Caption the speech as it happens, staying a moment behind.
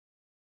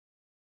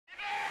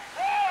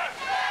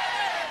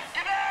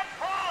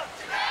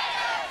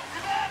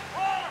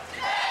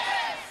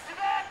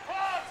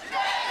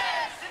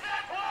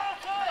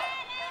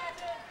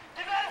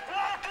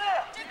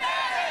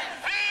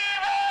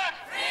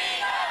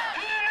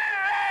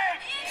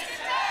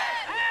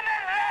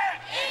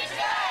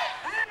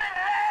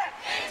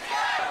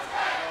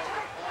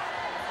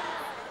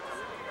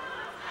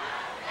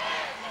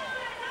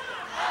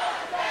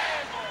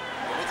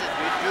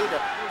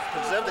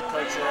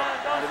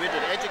read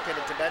the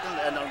educated Tibetan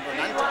and the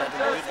non-Tibetan,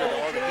 we read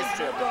all the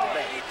history of the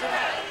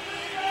Tibet.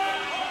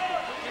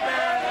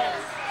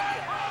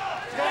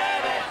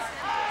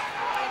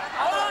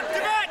 Out of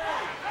Tibet!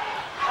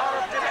 Out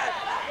of Tibet!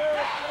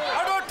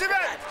 Out of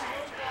Tibet!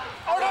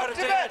 Out of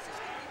Tibet!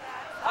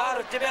 Out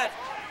of Tibet!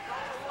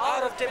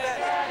 Out of Tibet!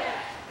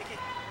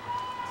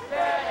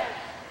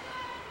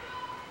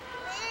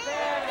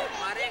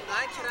 Mare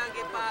ngai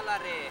chirangi pala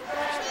re.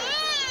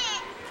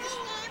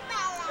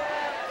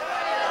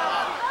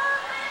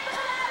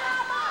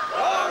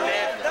 Long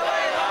live the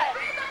Dalai Lama!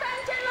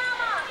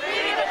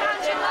 Free the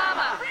Panchen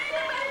Lama!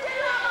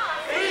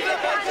 Free the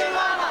Panchen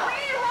Lama!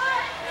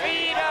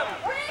 Freedom!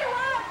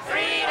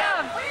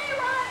 Freedom!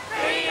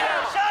 Freedom!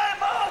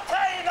 Shame on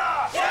China!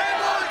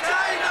 Shame on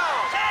China!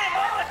 Shame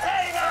on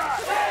China!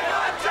 Shame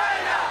on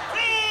China!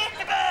 Free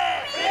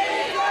Tibet! Free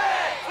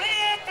Tibet!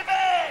 Free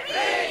Tibet!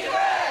 Free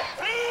Tibet!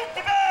 Free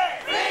Tibet!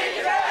 Free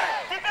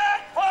Tibet!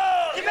 Tibet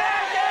for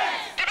Tibetans!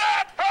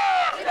 Tibet for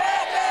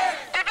Tibetans!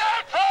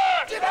 Tibet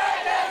for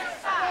Tibetans!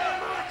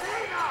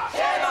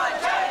 Shame on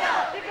China!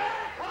 Tibet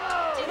for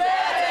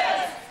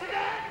Tibetans!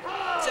 Tibet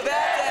for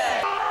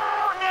Tibetans!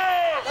 Long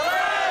live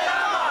Dalai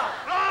Lama!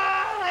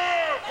 Long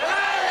live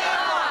Dalai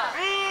Lama!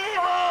 We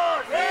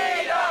want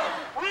freedom!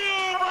 We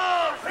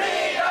want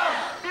freedom!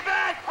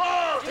 Tibet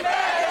for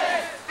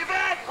Tibetans!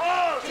 Tibet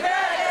for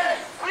Tibetans!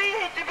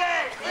 Free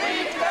Tibet!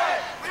 Free Tibet!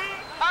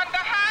 On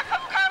behalf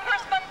of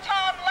Congressman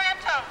Tom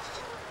Lantos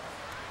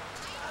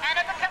and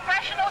of the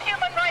Congressional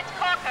Human Rights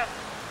Caucus,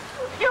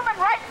 human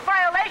rights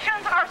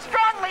violations are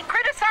strongly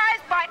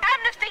criticized by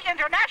Amnesty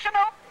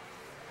International.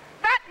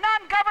 That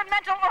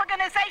non-governmental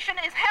organization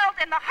is held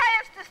in the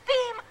highest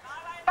esteem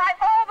by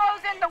all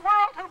those in the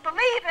world who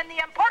believe in the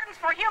importance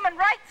for human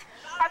rights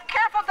of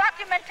careful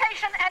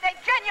documentation and a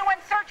genuine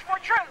search for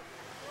truth.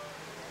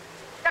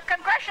 The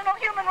Congressional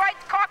Human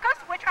Rights Caucus,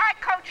 which I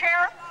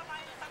co-chair,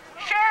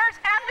 shares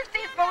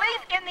Amnesty's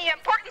belief in the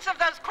importance of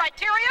those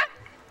criteria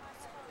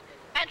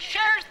and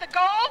shares the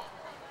goal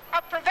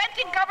of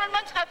preventing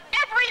governments of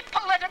every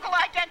political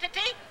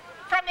identity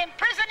from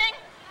imprisoning,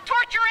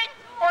 torturing,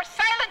 or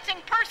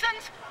silencing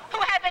persons who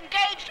have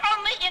engaged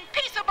only in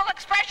peaceable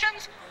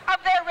expressions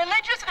of their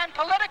religious and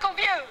political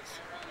views.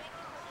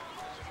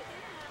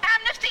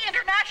 Amnesty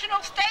International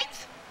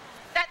states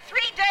that 3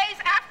 days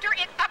after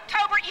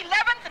October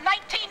 11th,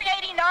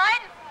 1989,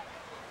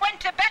 when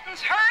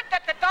Tibetans heard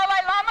that the Dalai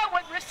Lama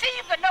would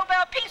receive the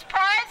Nobel Peace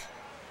Prize,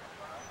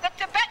 the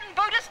Tibetan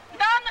Buddhist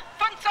nun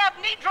Phuntsog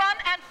Nidron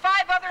and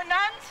 5 other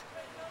nuns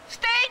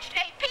staged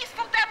a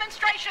peaceful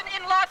demonstration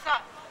in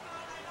Lhasa.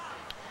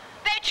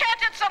 They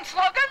chanted some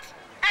slogans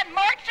and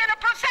marched in a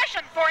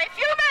procession for a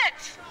few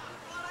minutes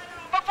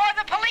before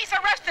the police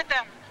arrested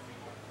them.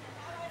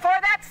 For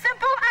that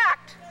simple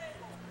act,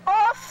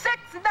 all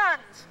 6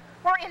 nuns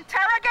were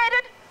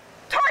interrogated,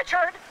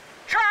 tortured,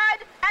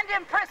 tried, and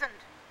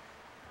imprisoned.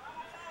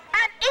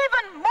 An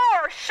even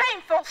more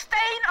shameful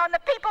stain on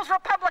the People's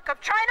Republic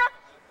of China,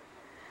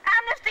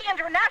 Amnesty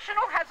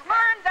International has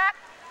learned that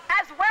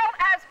as well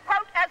as,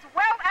 quote, as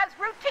well as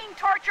routine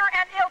torture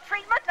and ill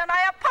treatment, and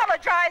I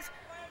apologize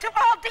to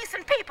all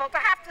decent people to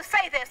have to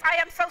say this, I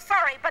am so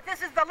sorry, but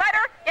this is the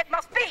letter, it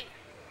must be.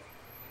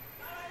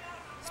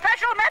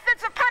 Special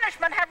methods of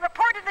punishment have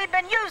reportedly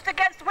been used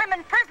against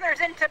women prisoners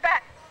in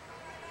Tibet.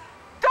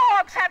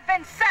 Dogs have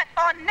been set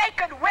on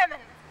naked women.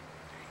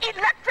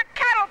 Electric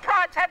cattle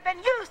prods have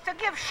been used to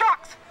give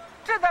shocks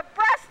to the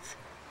breasts,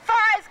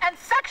 thighs, and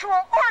sexual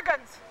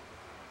organs.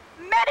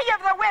 Many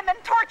of the women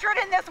tortured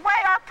in this way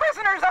are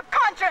prisoners of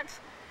conscience,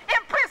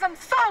 imprisoned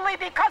solely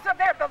because of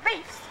their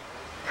beliefs.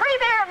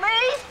 Premier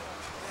Lee,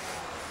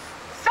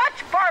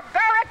 such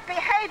barbaric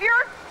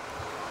behavior,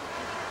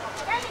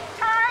 any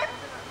time,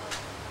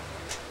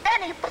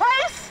 any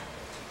place,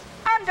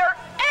 under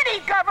any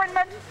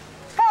government,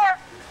 for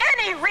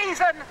any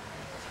reason,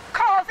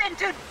 calls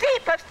into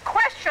deepest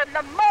question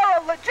the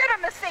moral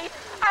legitimacy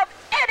of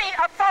any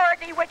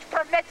authority which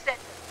permits it.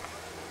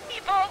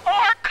 People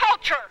or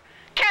culture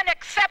can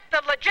accept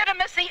the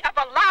legitimacy of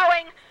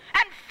allowing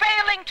and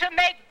failing to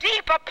make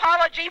deep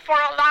apology for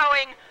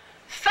allowing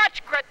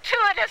such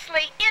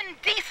gratuitously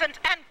indecent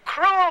and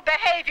cruel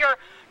behavior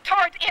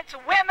toward its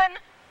women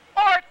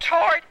or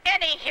toward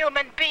any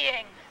human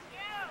being.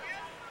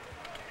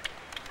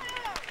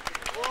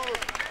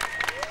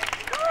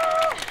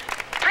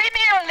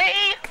 Premier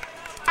Lee,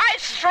 I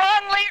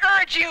strongly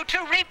urge you to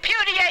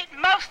repudiate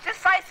most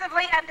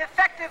decisively and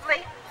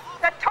effectively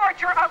the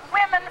torture of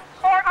women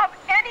or of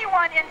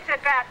anyone in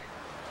Tibet,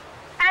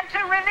 and to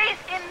release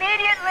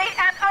immediately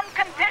and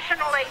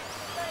unconditionally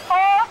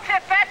all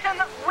Tibetan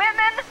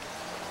women,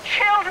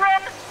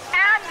 children,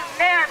 and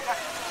men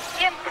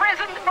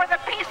imprisoned for the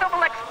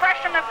peaceable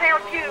expression of their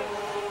views.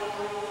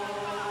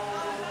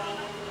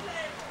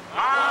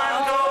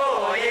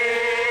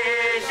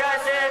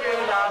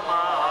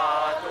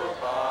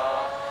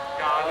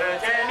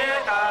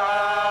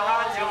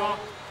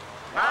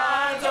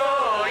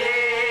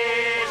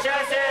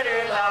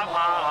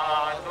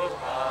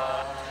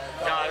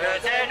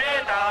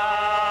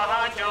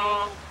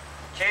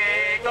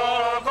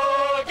 Go,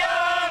 go,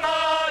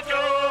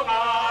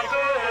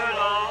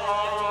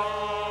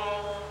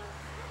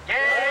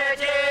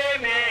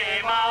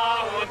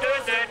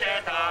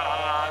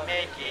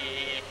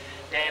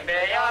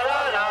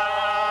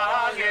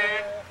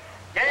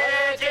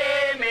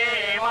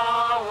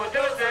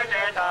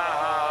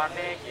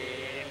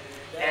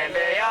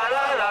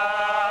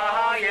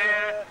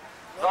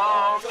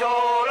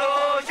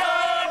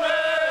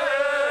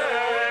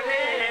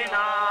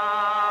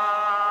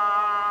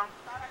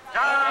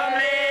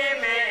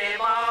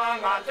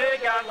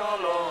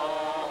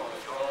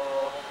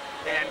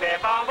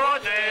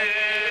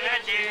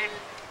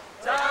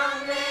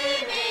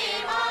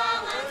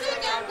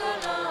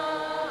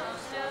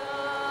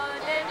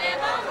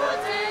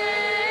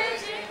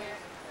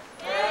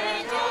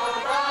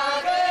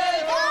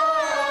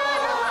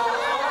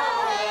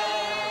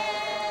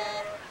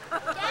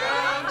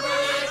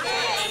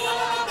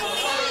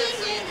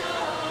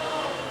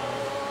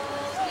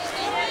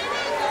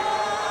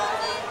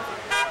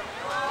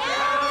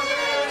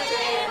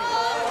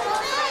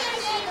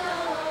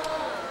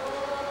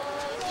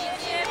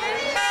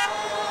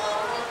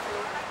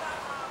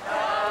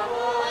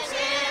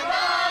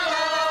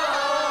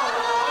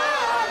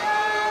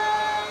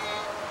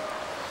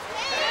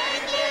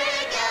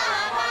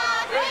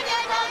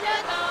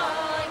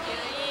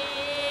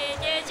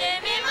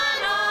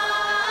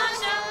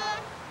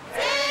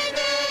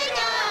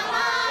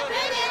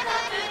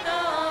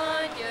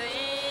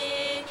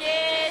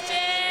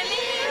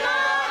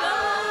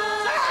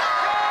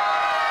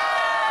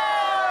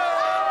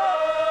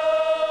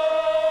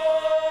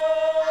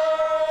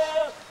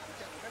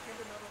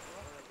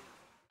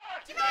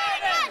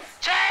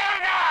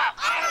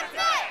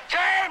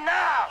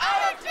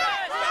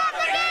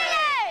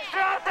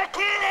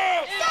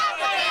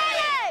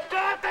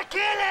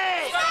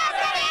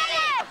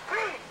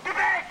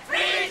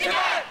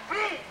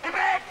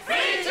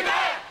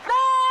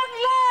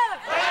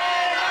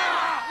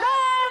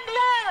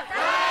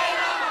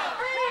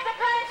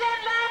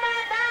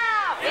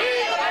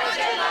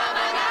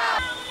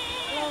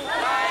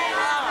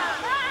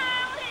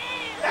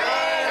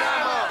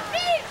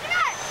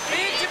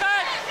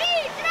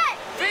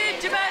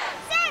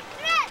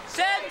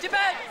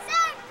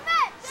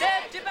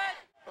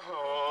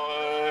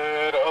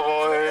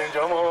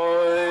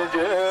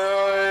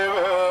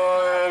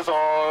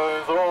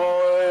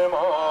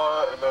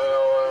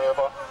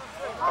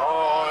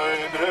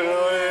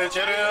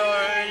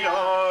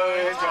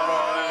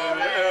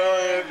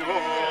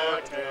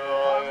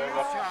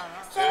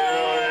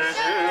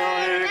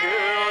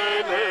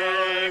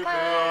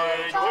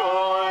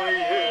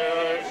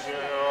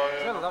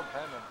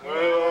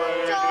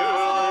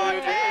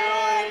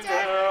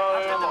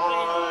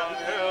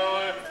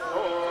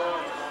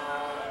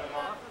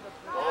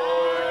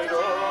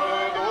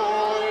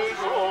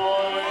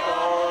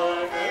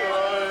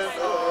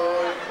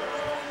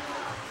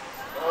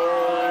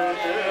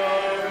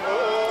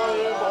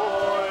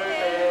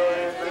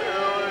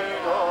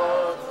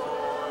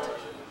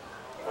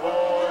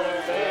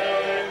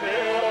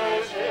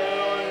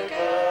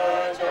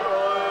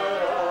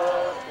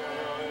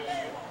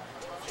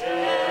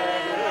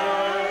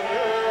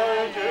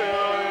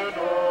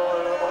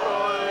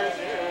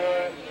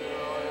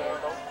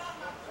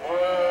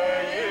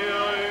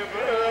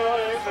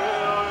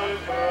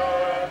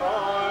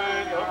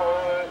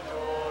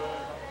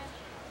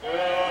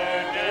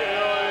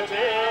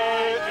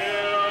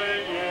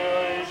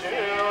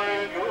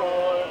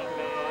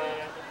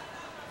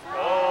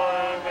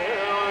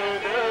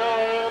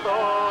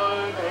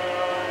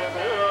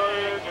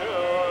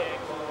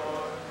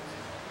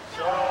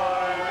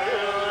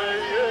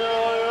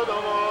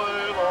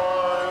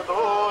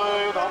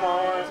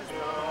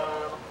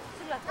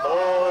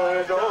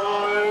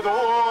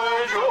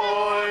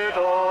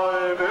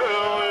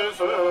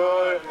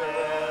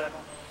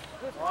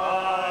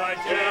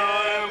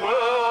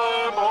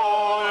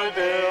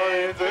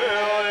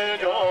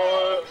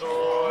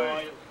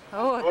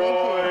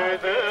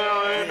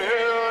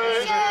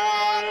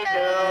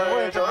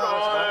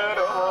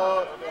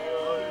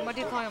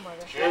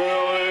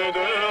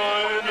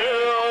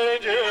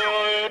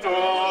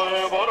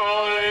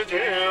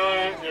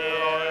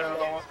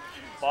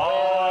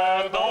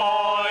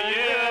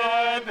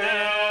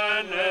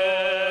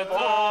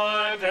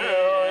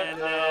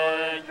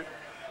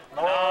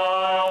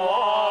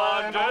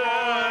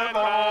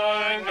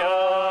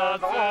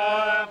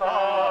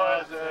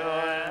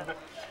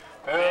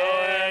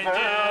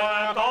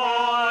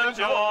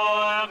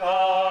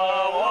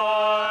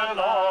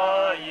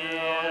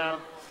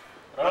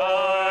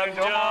 Rang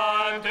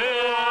Jan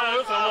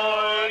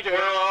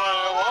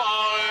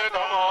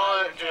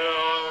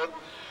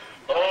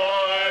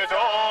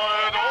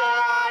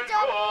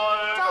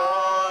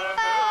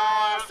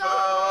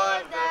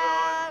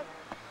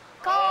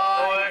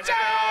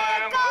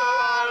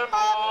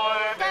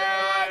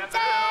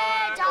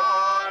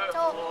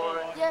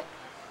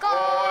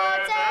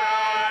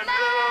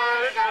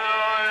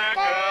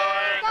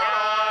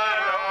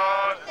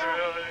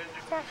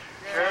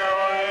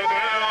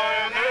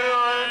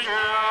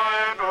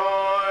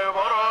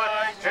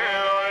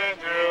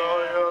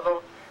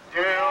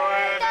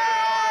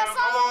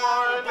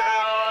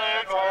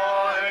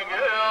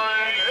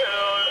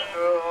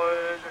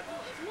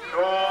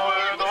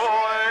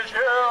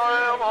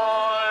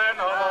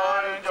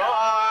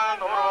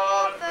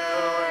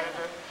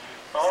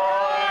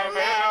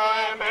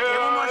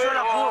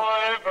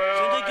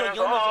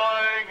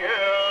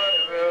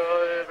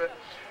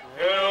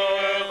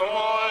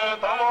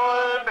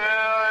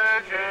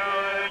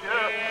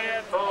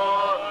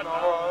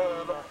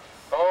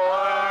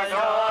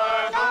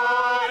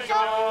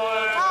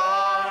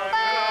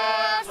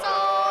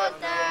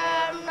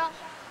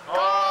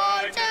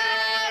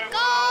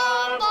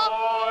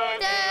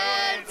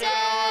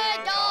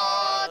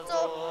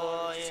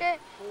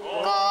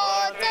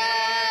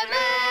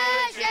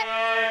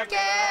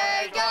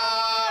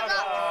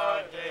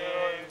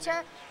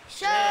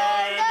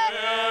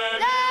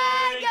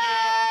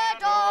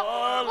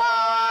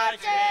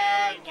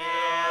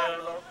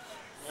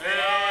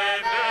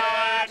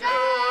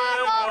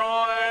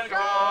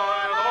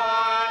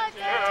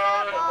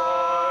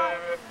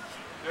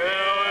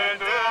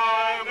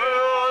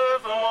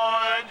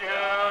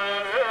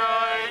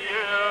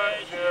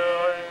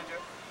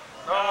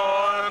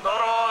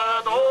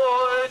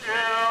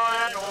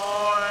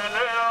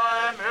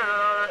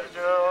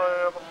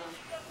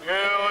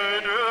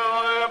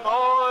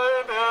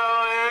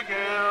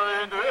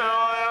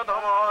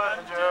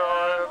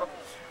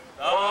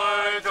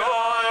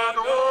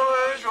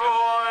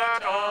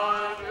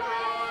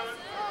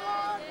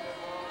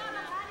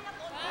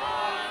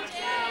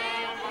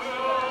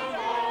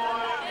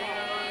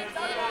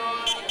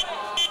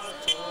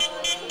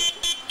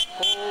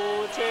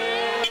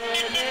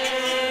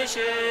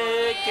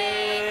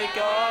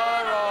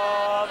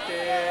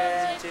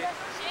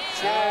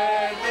뒤에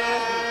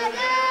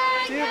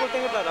볼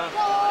땐 거잖아.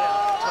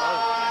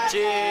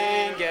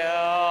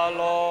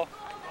 징결로.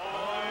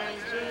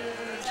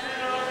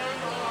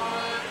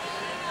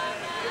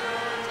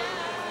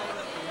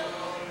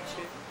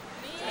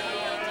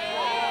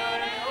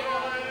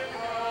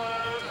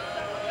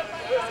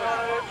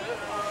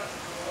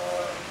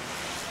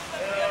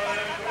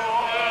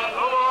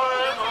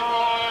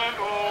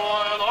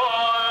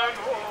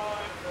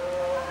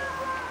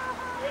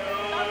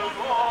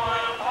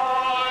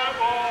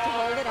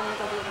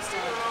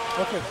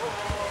 Okay.